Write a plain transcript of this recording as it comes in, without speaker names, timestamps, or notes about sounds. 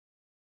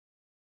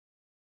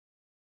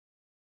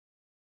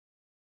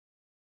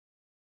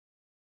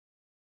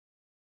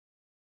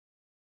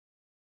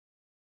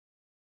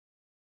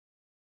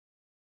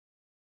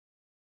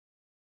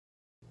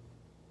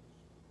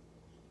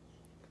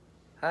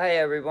Hi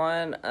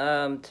everyone.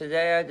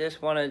 Today I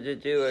just wanted to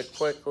do a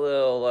quick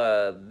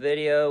little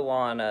video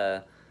on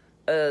a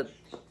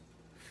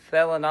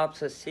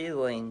Phalaenopsis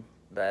seedling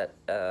that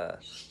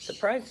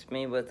surprised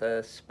me with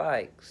a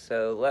spike.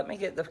 So let me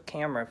get the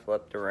camera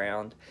flipped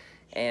around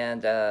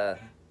and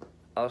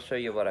I'll show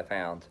you what I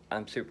found.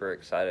 I'm super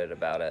excited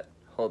about it.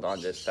 Hold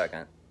on just a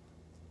second.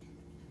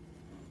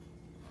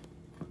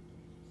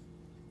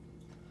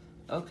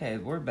 Okay,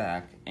 we're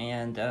back,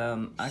 and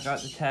I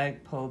got the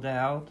tag pulled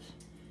out,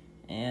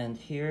 and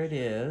here it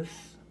is.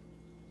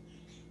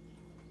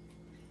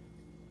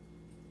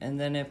 And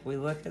then if we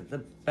look at the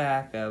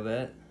back of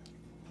it,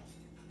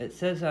 it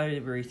says I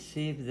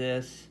received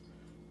this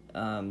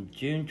June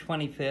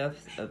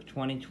 25th of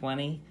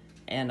 2020,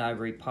 and I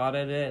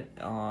repotted it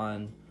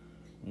on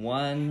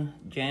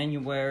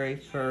January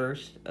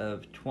 1st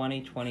of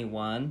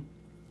 2021,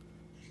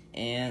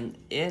 and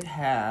it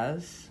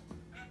has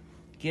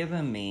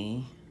given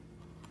me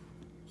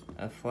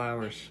a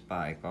flower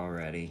spike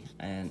already,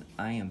 and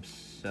I am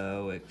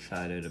so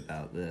excited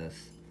about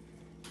this.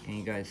 Can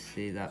you guys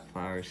see that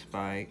flower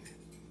spike?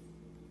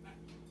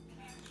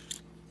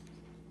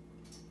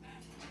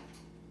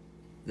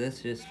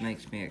 This just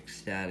makes me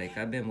ecstatic.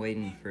 I've been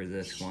waiting for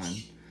this one.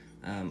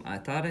 I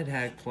thought it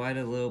had quite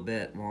a little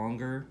bit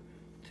longer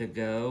to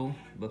go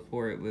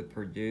before it would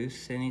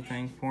produce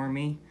anything for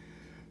me.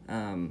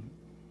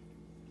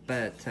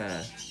 But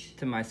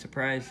to my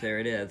surprise, there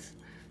it is.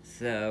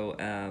 So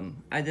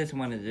I just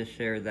wanted to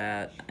share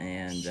that,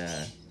 and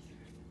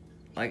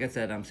like I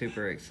said, I'm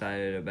super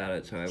excited about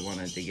it, so I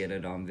wanted to get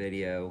it on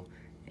video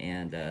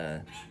and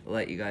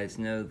let you guys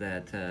know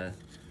that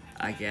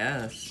I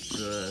guess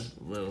the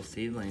little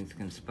seedlings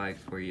can spike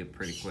for you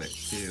pretty quick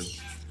too.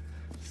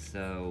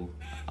 So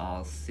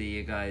I'll see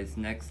you guys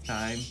next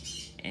time,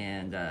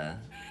 and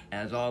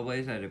as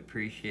always, I'd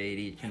appreciate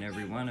each and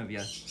every one of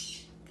you.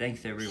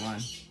 Thanks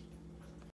everyone.